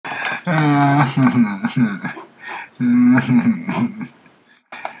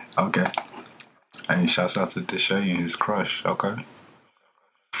Okay. Hey, shouts out to Deshae and his crush. Okay.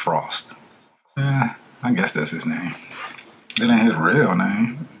 Frost. Yeah, I guess that's his name. That ain't his real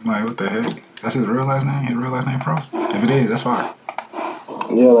name. Like, what the heck? That's his real last name? His real last name Frost? If it is, that's fine.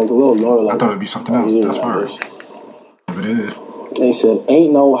 Yeah, like a little lower. Like, I thought it'd be something else. That's fine. If it is. They said,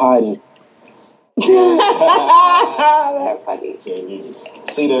 ain't no hiding. That funny.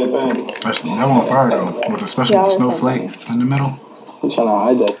 See that thing? That one fire though, with the special snowflake in the middle. I'm trying to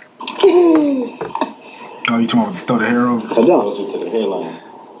hide that. Oh, you talking about throw the hair over? I don't. Closer to the hairline.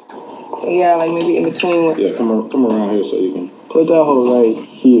 Yeah, like maybe in between. Yeah, come around here so you can Put that hole right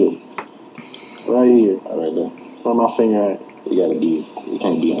here. Right here. right there. Where my finger at? You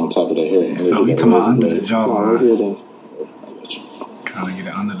can't be on top of the hair. So you talking about under the Right jawline? here then. Kind of get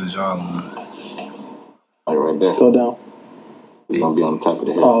it under the jawline. Like right there. Go down. It's gonna be on top of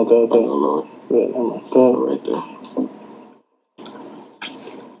the hair. Oh, okay. Go lower. Good. Never mind. Go ahead. Right there.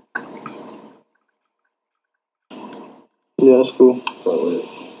 Yeah, that's cool.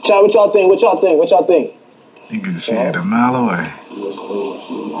 Chat, what y'all think? What y'all think? What y'all think? You can see it a mile away.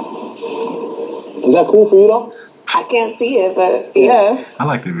 Is that cool for you though? I can't see it, but yeah. I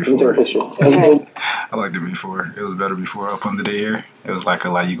liked it Let me take a before. picture. I liked it before. It was better before up under the air. It was like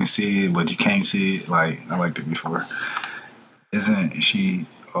you can see it, but you can't see it. Like, I liked it before. Isn't she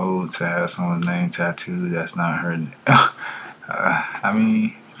old to have someone's name tattooed? That's not her. I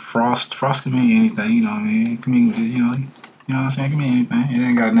mean, Frost can mean anything. You know what I mean? It can mean, you know what I'm saying? It can mean anything. It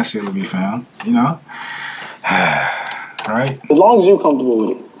ain't got to necessarily be found. You know, right? As long as you're comfortable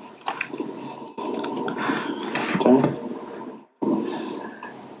with it. Okay.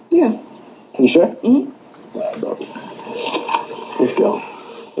 Yeah. You sure? Mm-hmm. Alright, bro. Let's go.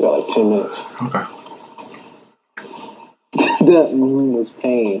 We got like 10 minutes. Okay. That was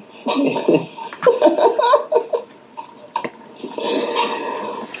pain.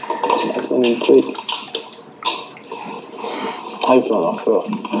 That's when you click. How you feeling, bro?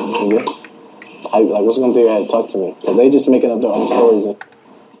 You good? Like, what's going through your head? Talk to me. Because they just making up their own stories. And...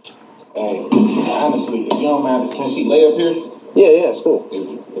 Hey, honestly, if you don't mind, can she lay up here? Yeah, it's cool.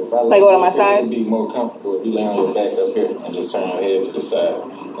 If I Like what, on my side? It'd be more comfortable if you lay on your back up here and just turn your head to the side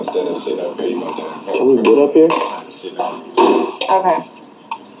instead of sitting up here. You know, Can we get up here? sit down. Okay.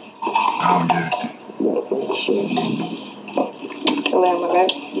 I don't get it. Yeah, for sure. So lay on my back.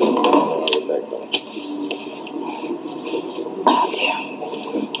 Yeah, lay on your back though. Oh, damn.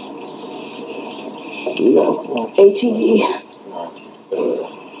 Yeah. ATV.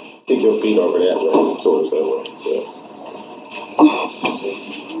 Kick your feet over that way, towards that way. Yeah.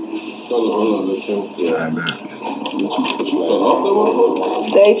 Hold on, let's I bet.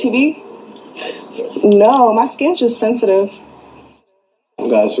 The ATV? No, my skin's just sensitive.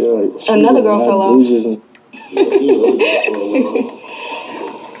 Gosh, you're like... Another girl fell off. Bruises and...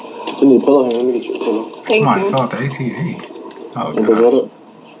 You need a pillow here. Let me get you a pillow. Thank Somebody you. fell out the ATV. Oh, Think that's God. up?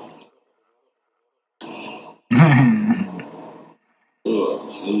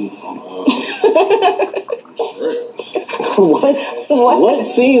 What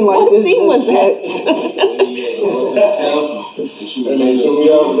scene like What this? scene was that?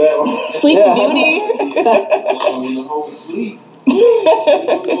 Sleeping Beauty?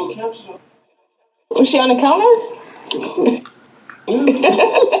 Was she on the counter?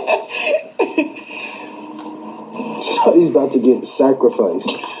 So he's about to get sacrificed.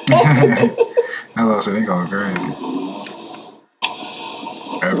 That's what I said. They going crazy.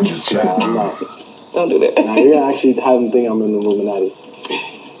 Every chat, Nah, Don't do that. nah, you're gonna actually have him think I'm in the Illuminati.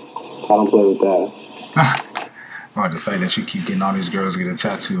 I don't play with that. or the fact that you keep getting all these girls get a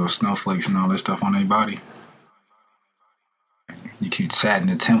tattoo of snowflakes and all this stuff on their body. You keep tatting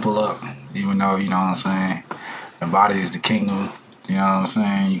the temple up, even though, you know what I'm saying, the body is the kingdom, you know what I'm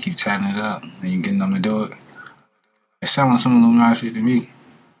saying? You keep tatting it up and you getting them to do it. It's sounding some Illuminati shit to me.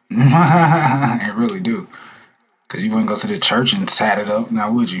 It really do. Because you wouldn't go to the church and tat it up,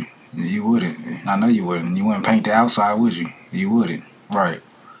 now would you? You wouldn't. I know you wouldn't. You wouldn't paint the outside, would you? You wouldn't. Right.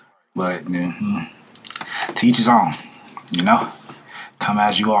 But then, teach his own, you know? Come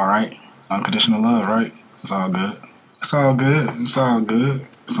as you are, right? Unconditional love, right? It's all good. It's all good. It's all good.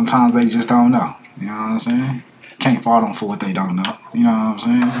 Sometimes they just don't know. You know what I'm saying? Can't fault them for what they don't know. You know what I'm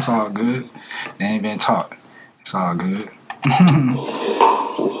saying? It's all good. They ain't been taught. It's all good.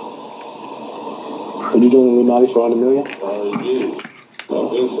 Are you doing Illuminati for 100 million?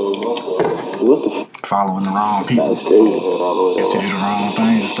 What the Following the wrong people. That's crazy. If you do the wrong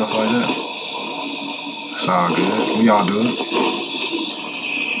things and stuff like that. It's all good. We all do it.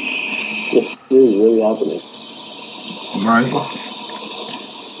 This is really happening. Right?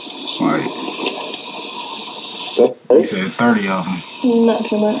 Like, he said 30 of them. Not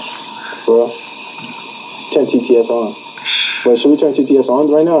too much. Bro. Turn TTS on. Wait, should we turn TTS on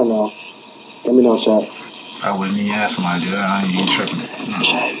right now or no? Let me know, chat. I wouldn't even ask somebody to do that. I ain't even tripping.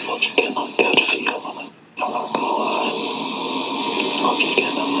 Shave, what you get on good for you? What you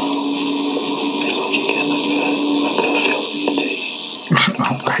get on? It's what you get on good feel your teeth.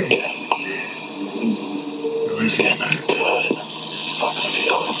 Okay. What is he saying? Fucking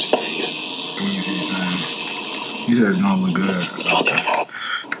feel into me. What is he saying? He says it's normally good. Okay.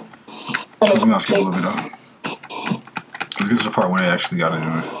 We're gonna skip a little bit though. This is the part where they actually got it in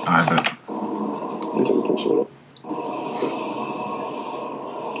it. Alright, bet. Let me take a picture of it.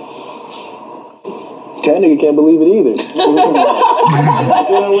 That nigga can't believe it either. Yeah,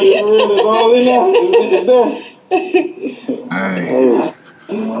 with it for real, it's all in there. It's there. Hey. Hey,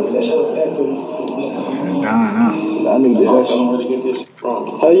 It's done now. that nigga did that Tell shit. them where to get this shit from.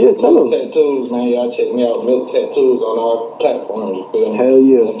 Hell yeah, tell Milk him. Tattoos, man. Y'all check me out. Milk Tattoos on all platforms. You feel me? Hell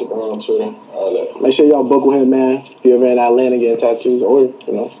yeah. Instagram, Twitter, all that. Make sure y'all book with him, man. If you're ever in Atlanta getting tattoos, or,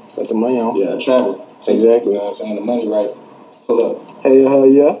 you know, got the money on. Yeah, travel. Exactly. You know what I'm saying? The money right. Pull up. Hell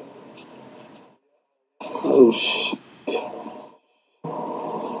yeah. Oh, shit.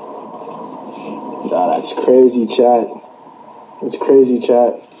 Nah, that's crazy, chat. That's crazy,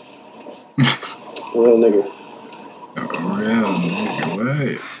 chat. Real nigga. Real nigga,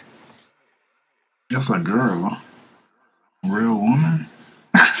 wait. That's a girl. Real woman?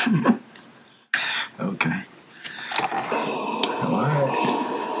 Okay. What?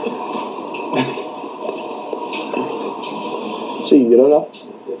 She can get on now?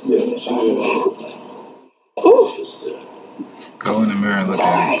 Yeah, she did. Go in the mirror and look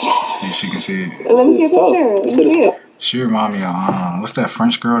at it. See if she can see it. Let me see a It's tough. picture. Let me It's tough. see it. She remind me of, what's that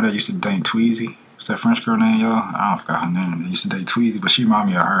French girl that used to date Tweezy? What's that French girl name, y'all? I don't forgot her name. They used to date Tweezy, but she remind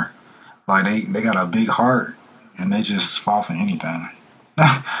me of her. Like, they got a big heart, and they just fall for anything.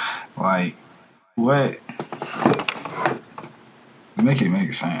 Like, what? Make it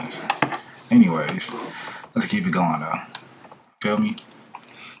make sense. Anyways, let's keep it going, though. Feel me?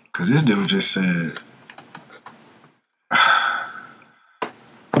 Because this dude just said...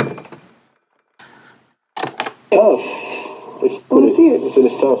 Tough. They Let me see it. They said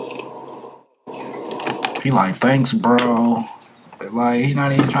it's tough. He like, thanks, bro. Like, he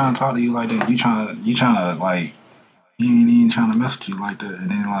not even trying to talk to you like that. You trying to like, he ain't even trying to mess with you like that. And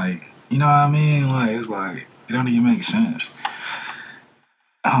then like, you know what I mean? Like, it's like, it don't even make sense.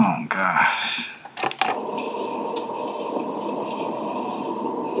 Oh gosh.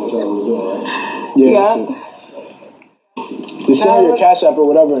 That's all we're doing, right? Yeah. Just send her your Cash App or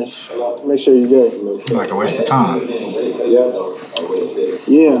whatever and make sure you're good. It's like a waste of time. Yeah.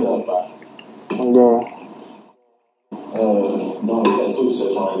 Yeah. I'm going. Doing the tattoo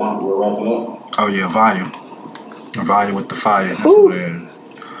session right now. We're wrapping up. Oh yeah, volume. Volume with the fire. That's what it is.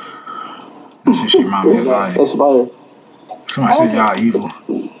 That's what she remind me of volume. That's fire. Somebody said y'all evil.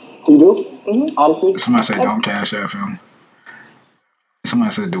 You do? Mm-hmm. Honestly? Somebody said don't Cash App him.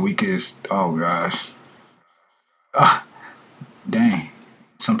 Somebody said the weakest. Oh gosh. Dang.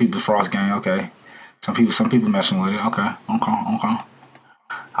 Some people Frost gang, okay. Some people messing with it. Okay.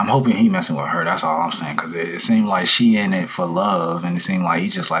 I'm hoping he messing with her. That's all I'm saying. Cause it seemed like she in it for love, and it seemed like he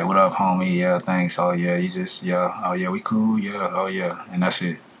just like, what up, homie? Yeah, thanks. Oh yeah, you just Oh yeah, we cool. Yeah. Oh yeah, and that's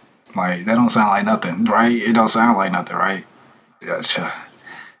it. Like that don't sound like nothing, right? It don't sound like nothing, right? Yeah,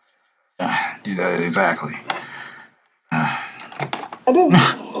 do that exactly. I do.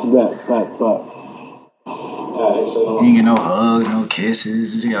 But. You ain't get no hugs, no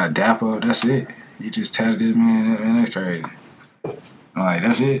kisses. You got a dap up. That's it. You just tatted this man, and that's crazy. Like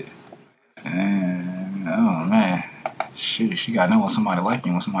that's it. And oh man, shoot, she got to know when somebody like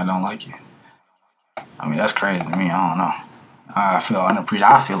you, when somebody don't like you. I mean, that's crazy to me. I don't know. I feel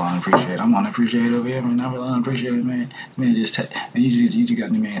unappreciated. I'm unappreciated over here, man. I feel unappreciated, man. Man, you just got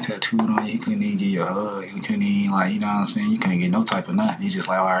the man tattooed on you. You couldn't even give you a hug. You couldn't even, like, you know what I'm saying? You couldn't get no type of nothing. You just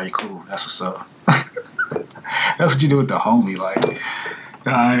like, all right, cool. That's what's up. That's what you do with the homie. Like,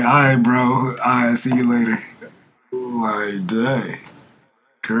 all right, bro. All right, see you later. Like, dang.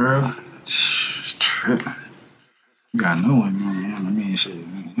 Girl, tripping. You gotta know it, man. I mean, shit. At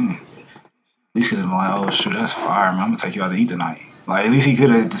least he could have been like, oh, shoot, that's fire, man. I'm gonna take you out to eat tonight. Like, at least he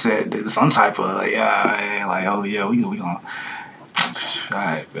could have said some type of, like, yeah, like, oh, yeah, we gonna. All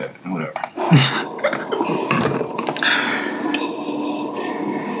right, bet. Whatever.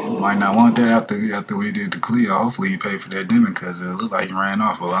 Might not want that after we did the clear. Hopefully he paid for that dinner because it looked like he ran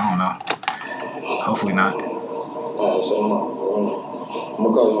off, but I don't know. Hopefully not. Alright, so I'm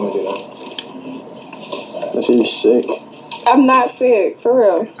gonna call you when I get out. That shit is sick. I'm not sick, for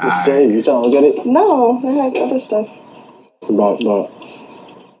real. Deshae, you trying to look at it? No, I had other stuff. But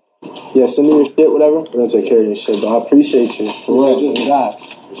yeah, send me your shit, whatever. We're gonna take care of your shit, but I appreciate you. For real, God,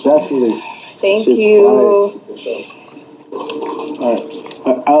 definitely. Thank Shit's you. All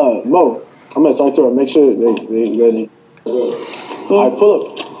right, Mo, I'm gonna talk to her. Make sure they ready. All right,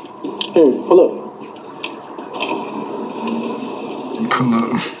 pull up. Here, pull up. Pull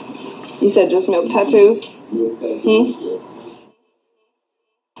up. You said just milk tattoos?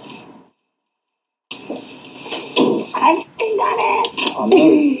 I got it. Oh, man.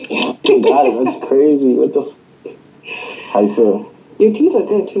 You got it. That's crazy. What the? How you feel? Your teeth are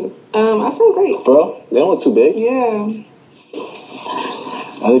good too. I feel great. Bro, they don't look too big. Yeah.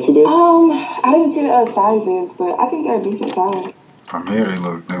 Are they too big? I didn't see the other sizes, but I think they're a decent size. From here, they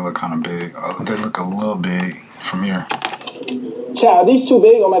look kind of big. They look a little big from here. Chat, are these too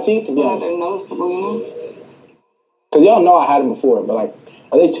big on my teeth? So Yes. they're noticeable, you know? Because y'all know I had them before, but like,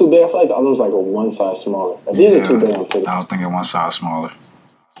 are they too big? I feel like the other was like a one size smaller. Like, these are too big on teeth. I was thinking one size smaller.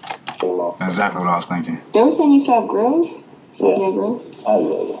 That's exactly what I was thinking. They were saying you still have grills? Yeah. Grills? I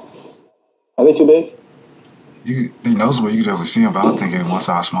really. Are they too big? They noticeable. You could definitely see them, but I was thinking one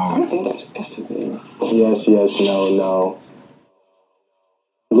size I smaller. don't think that's too big. Yes, no.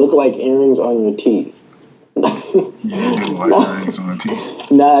 Look like earrings on your teeth. Yeah, they look like earrings on the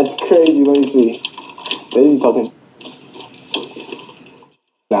teeth. Nah, it's crazy. Let me see. They be talking.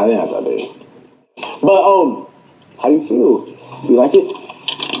 Nah, they're not that big. But how do you feel? You like it?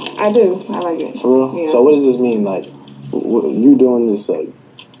 I do. I like it. For real? Yeah. So what does this mean? Like, you doing this? Like,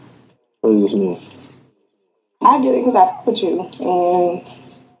 what does this mean? I did it because I put you, and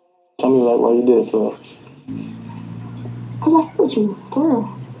Tell me like why you did it for real. because I put you, for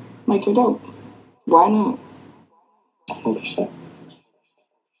real. Like, you're dope. Why not? 100%.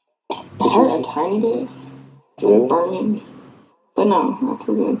 It hurt a tiny bit. It's like Really? burning. But no, I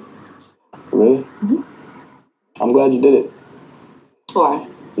feel good. Really? Mm-hmm. I'm glad you did it. Why?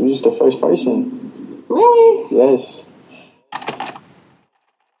 You're just the first person. Really? Yes.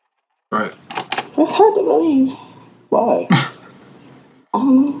 Right. It's hard to believe. Why? I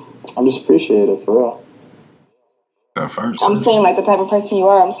don't know. I'm just appreciative for real. That first. I'm saying, like, the type of person you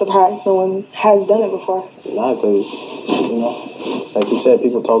are, I'm surprised no one has done it before. Not because, like you said,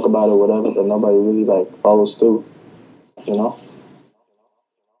 people talk about it or whatever, but nobody really like follows through. You know?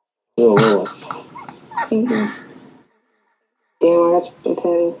 Real one. Thank you. Damn, I got you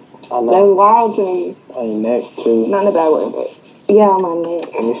tatted. I know. That's wild to me. On your neck too. Not in a bad way, but yeah, on my neck.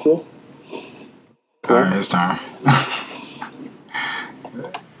 Let me see. All right, it's time.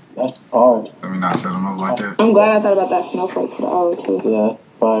 That's hard. Let me not set them up like that. I'm glad I thought about that snowflake for the hour too. Yeah,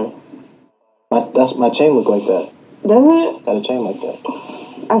 fire. My chain look like that. Does it? Got a chain like that.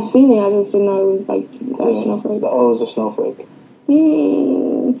 I seen it. I just didn't know it was like that Yeah, snowflake. The O is a snowflake.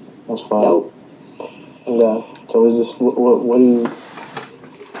 That's fine. Dope. Yeah. So is this what do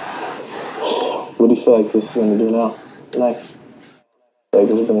you feel like this is gonna do now? Next. Like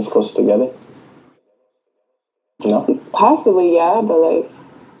this is bring us closer together? No? Possibly, yeah, but like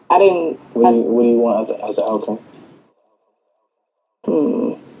I didn't. What do you want as an outcome?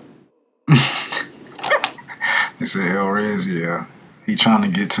 They said Hellraiser, yeah. He trying to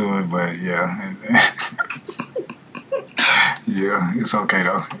get to it, but yeah. Yeah, it's okay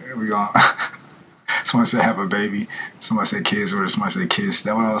though. We gonna somebody said have a baby. Somebody said kids or somebody said kiss.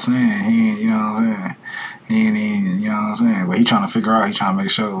 That's what I was saying. He ain't, you know what I'm saying? He ain't even, you know what I'm saying? But he trying to figure out, he trying to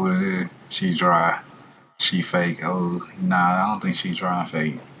make sure what it is. She dry. She fake. Oh, nah, I don't think she dry and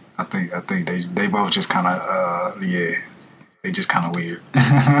fake. I think they both just kind of, they just kind of weird.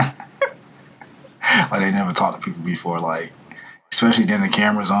 Like they never talked to people before, like, especially then the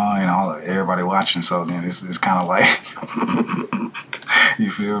camera's on and everybody watching, so then it's kind of like, you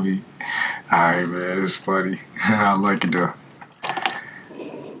feel me? All right, man, it's funny. I like it though.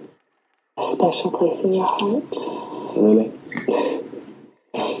 A special place in your heart. Really?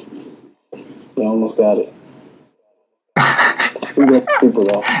 You almost got it. We got people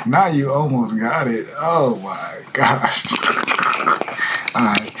though. Now you almost got it. Oh my gosh. All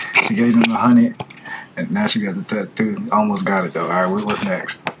right, she gave him 100, and now she got the tattoo. Almost got it though. All right, what's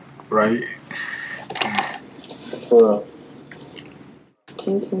next? Right? For real.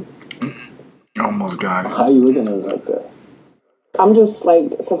 Thank you. Almost got it. How you looking at it like that? I'm just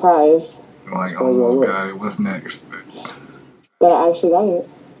like surprised Like almost got it. What's next? that I actually got it.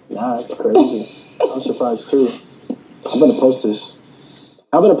 Nah, it's crazy. I'm surprised too. I'm gonna post this.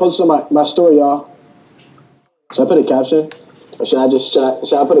 I'm gonna post this on my story, y'all. Should I put a caption? Or should I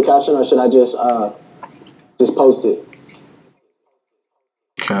put a caption or should I just post it?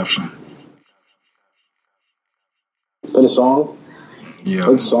 Caption. Put Play the song. Yeah.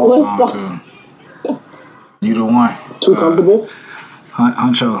 Play the song. What Song too. You the one. Too comfortable?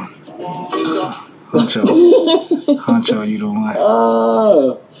 Huncho. Huncho, you the one.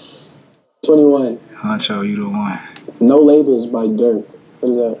 21. Huncho, you the one. No Labels by Dirk. What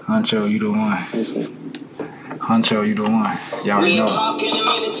is that? Huncho, you the one. Huncho, you the one. Y'all already know.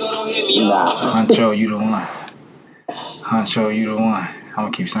 Nah. Huncho, you the one. Huncho, you the one. I'm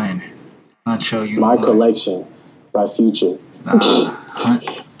gonna keep saying it. Huncho, you the My one. Collection by Future. Nah,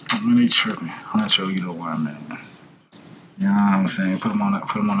 man, they tripping. Huncho, you the one, man. You know what I'm saying? Put them on that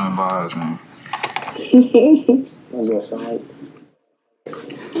vibes, man. What does that sound like?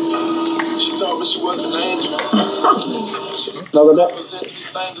 She told me she was an angel. No, that.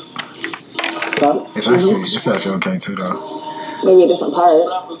 Huh? It's actually okay too, though. Maybe a different part.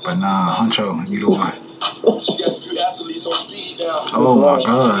 But nah, Huncho, you the one. She got a few athletes on speed now. Oh my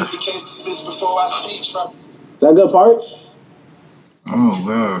gosh. Is that a good part? Oh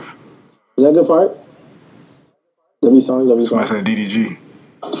god. Is that a good part? W song. Somebody said DDG.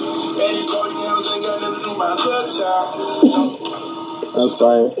 That's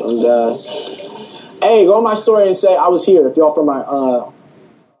fire. I'm God. Hey, go on my story and say I was here. If y'all from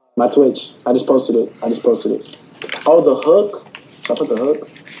my Twitch, I just posted it. Oh, the hook. Should I put the hook?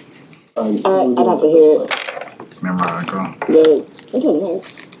 I'd have to hear it. Remember how it go? Good. It doesn't matter.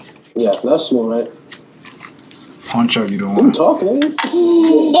 Yeah, that's small, right? Huncho, you the I'm one. talking, nigga.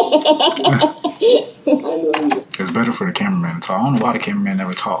 It's better for the cameraman to talk. I don't know why the cameraman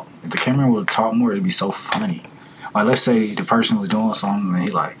never talk. If the cameraman would talk more, it'd be so funny. Like, let's say the person was doing something and he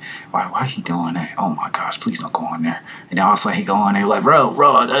like, why he doing that? Oh my gosh, please don't go in there. And then all of a sudden he go in there like, bro, you know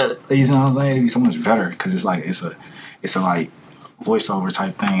what I'm saying? It'd be so much better because it's like it's a like voiceover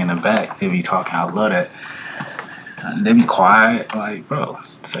type thing in the back. They be talking. I love that. They be quiet, like, bro,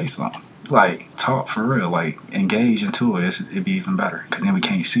 say something. Like, talk for real. Like, engage into it. It'd be even better because then we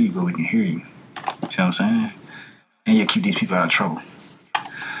can't see you, but we can hear you. See what I'm saying? And you keep these people out of trouble.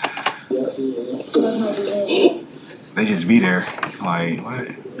 They just be there, like, what?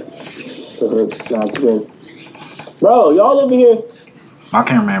 Nah, it's good. Bro, y'all over here. My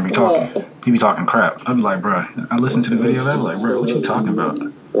cameraman be talking. He be talking crap. I be like, bro, I listened to the video. I was like, bro, what you talking about?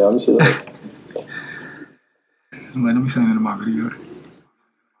 Yeah, let me see that. I'm like, let me send it to my video.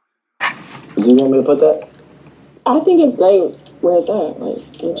 Do you want me to put that? I think it's great where it's at. Like,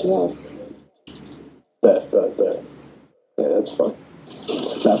 what you have. Bet. Yeah, that's fun.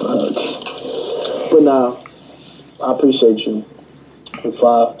 Snap a hug. But nah, I appreciate you. And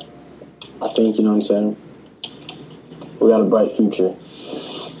Five, I think, you know what I'm saying? We got a bright future.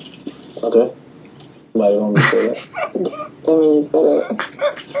 Okay? Nobody want me to say that? I mean, you said it.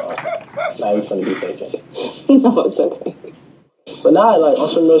 Now you're finna be thinking. No, it's okay. But nah, like, on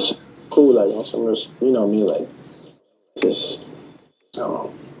some real shit, cool, like, on some real shit, you know me, like, just, I don't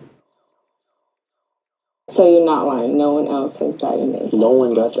know. So you're not lying. No one else has that in it. No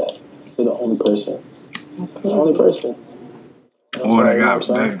one got that. You're the only person. The only person. Or they got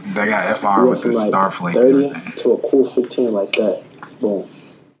FR with the like Starflake. 30 to a cool 15 like that. Boom.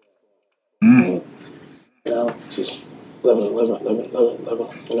 You know, just living, you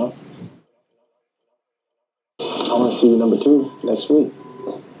know? I want to see you number 2 next week.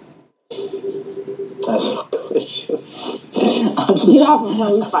 That's with you. Get off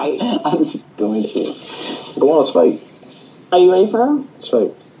before we fight. I'm just doing shit. Come on, let's fight. Are you ready for him? Let's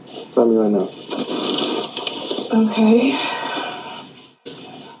fight. Fight me right now. Okay.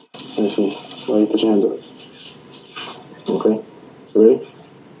 Let me see. Ready? Put your hands up. Okay. You ready?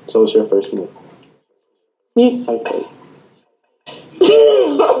 So what's your first move? Okay.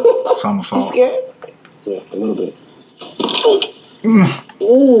 Somersault. You scared? Yeah, a little bit.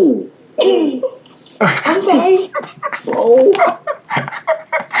 Ooh. I'm sorry. Bro.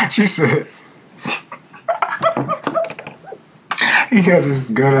 She said, he had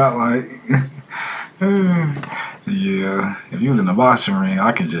his gut out like, yeah. If you was in the boxing ring,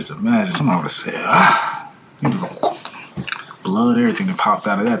 I could just imagine someone would have said, you know, blood, everything that popped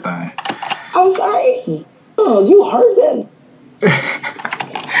out of that thing. I'm sorry. Oh, you heard that?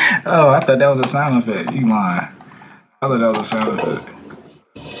 Oh, I thought that was a sound effect. You lying. I thought that was a sound effect.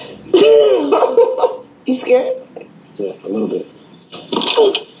 You scared? Yeah, a little bit.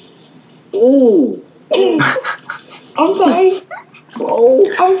 Ooh. I'm sorry. Bro.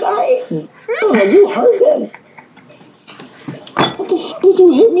 I'm sorry. Oh, you heard that? What the fuck did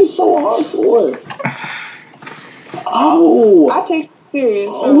you hit me so hard for? Oh. I take it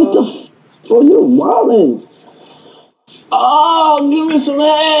serious. Oh, what the bro, you're wildin'. Oh, give me some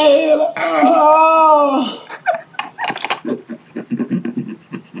head. Oh.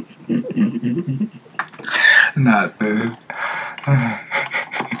 Not this.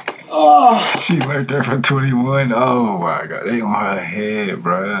 She learned that from 21. Oh my god, they on her head,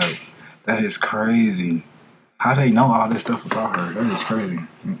 bro. That is crazy. How they know all this stuff about her? That is crazy.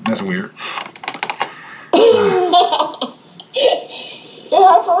 That's weird.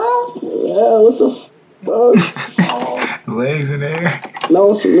 Yeah, for real? Yeah, what the fuck? Legs in the air.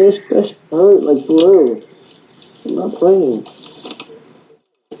 No, that shit hurt, like, for real. I'm not playing.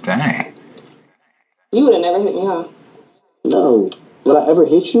 Dang. You would have never hit me, huh? No. Would I ever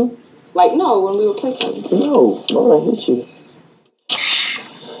hit you? Like, no, when we were playing. No. Why would I hit you?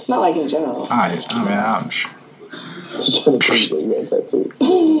 Not like in general. I'm Just trying to think you got that too.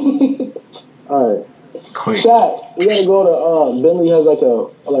 Alright. quick. Shaq, we gotta go to Bentley has like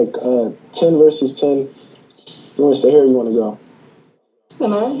a 10 versus 10. You wanna stay here or you wanna go? No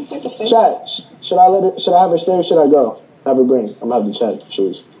matter. I can stay. Shaq, should I have her stay or should I go? Have her bring. I'm gonna have the chat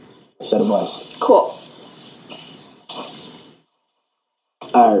choose. Instead of us. Cool.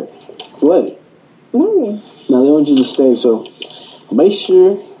 Alright. What? No. Now they want you to stay, so make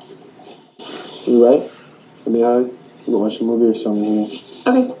sure you right. Let me out. Go watch a movie or something here.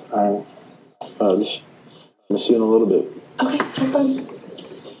 Okay. Alright. I'm gonna see you in a little bit. Okay. I'm fine.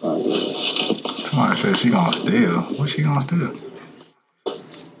 Somebody said she gonna steal. What's she gonna steal?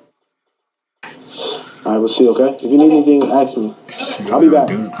 Alright, we'll see, okay? If you need anything, ask me. I'll be back.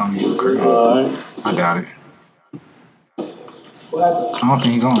 Dude, come to your crib. Alright. I doubt it. What happened? I don't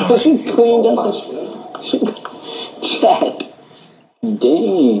think he's going. She cleaned up. Chat.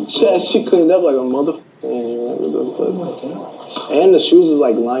 Dang. Chat, she cleaned up like a motherfucker. And the shoes was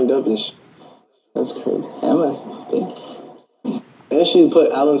like lined up and shit. That's crazy. And she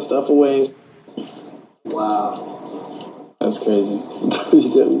put Alan's stuff away. Wow. That's crazy.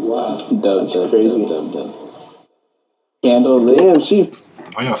 Wow. That's crazy. Candle lit. Damn, she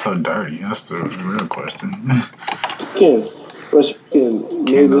Why y'all so dirty? That's the real question. can. But she can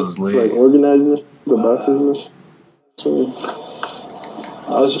Candles like lit. organize this, the boxes and shit. Sorry.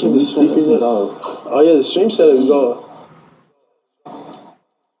 Oh, she put the speakers in. Oh yeah, the stream setup is all.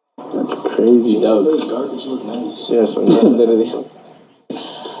 That's crazy. Yes, I'm literally.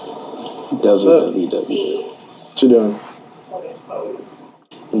 WWW. What you doing?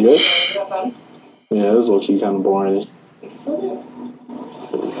 You good? Yeah, it was low key kind of boring.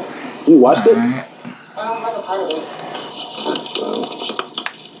 You watched it?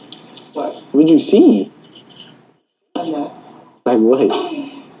 What'd you see? Like what?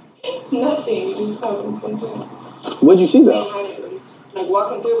 Nothing. You just talking. What'd you see though? Like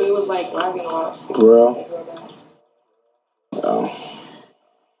walking through, but it was like lagging a lot. Bro. Oh.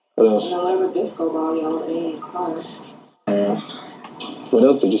 What else? And I love a disco ball, y'all in the car. What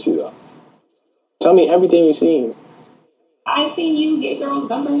else did you see though? Tell me everything you've seen. I seen you get girls'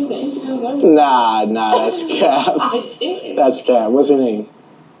 numbers and Instagram numbers. Nah, that's cap. I did. That's cap. What's her name?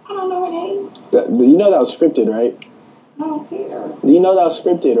 I don't know her name. You know that was scripted, right? I don't care. You know that was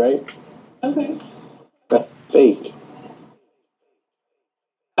scripted, right? Okay. That's fake.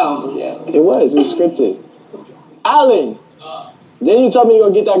 Oh, yeah. It was scripted. Alan! Then you told me to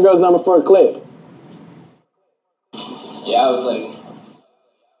go get that girl's number for a clip. Yeah, I was like,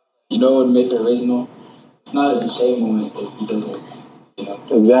 you know what would make it original? It's not a Deshae moment if he doesn't, you know.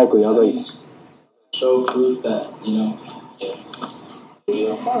 Exactly. I was like, show proof that, you know.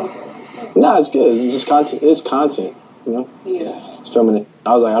 Yeah. nah, it's good. It's just content. It's content, you know? Yeah. It's filming it.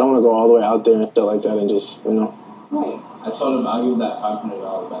 I was like, I don't want to go all the way out there and shit like that and just, you know. Right. I told him I'll give that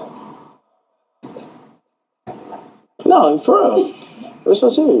 $500 back. No, for real. We're so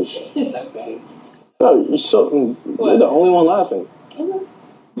serious. It's okay. Bro, you're the only one laughing.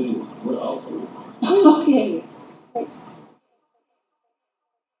 What else? Okay.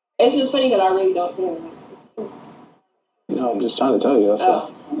 It's just funny because I really don't care. No, I'm just trying to tell you. That's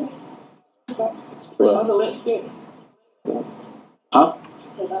all. How's the lipstick? Huh?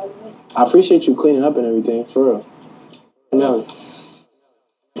 I appreciate you cleaning up and everything, for real. No.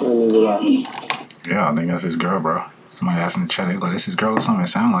 That means a lot. Yeah, I think that's his girl, bro. Somebody asked in the chat, like, this his girl or something. It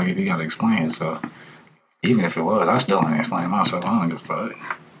sound like if he got to explain it. So even if it was, I still ain't explain myself. I don't give a fuck.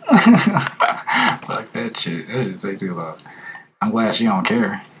 Fuck that shit. That shit take too long. I'm glad she don't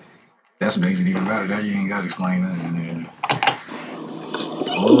care. That's what makes it even better. That you ain't got to explain nothing.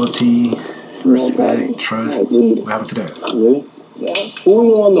 Loyalty, respect, trust. What happened to that? Really? Yeah. Who are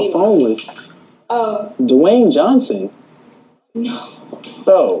you on the phone with? Dwayne Johnson. No.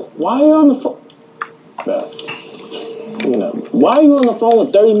 Bro, why are you on the phone? Bro. You know, why are you on the phone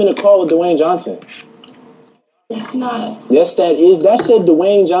with 30-minute call with Dwayne Johnson? That's not. Yes, that is. That said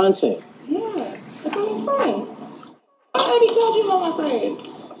Dwayne Johnson. Yeah. That's not his friend. I already told you about my friend.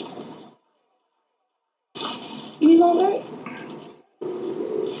 You know that?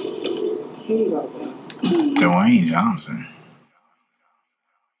 Here you go. Dwayne Johnson.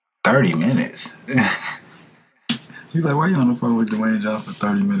 30 minutes. He's like, why you on the phone with Dwayne Johnson for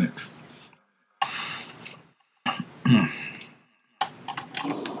 30 minutes?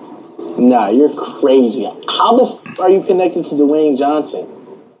 Nah, you're crazy. How the f are you connected to Dwayne Johnson?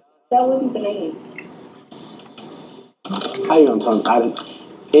 That wasn't the name. How you gonna talk?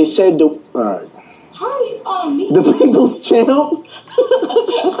 It said the. Alright. How are you on me? The People's Channel?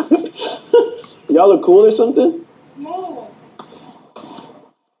 Y'all are cool or something? No.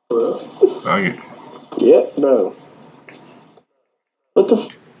 Oh, yeah. Yeah, bro. What the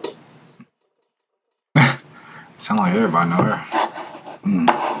f? Sound like everybody know her.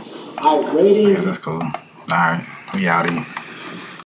 Alright, ratings. Yeah, that's cool. Alright, we out here.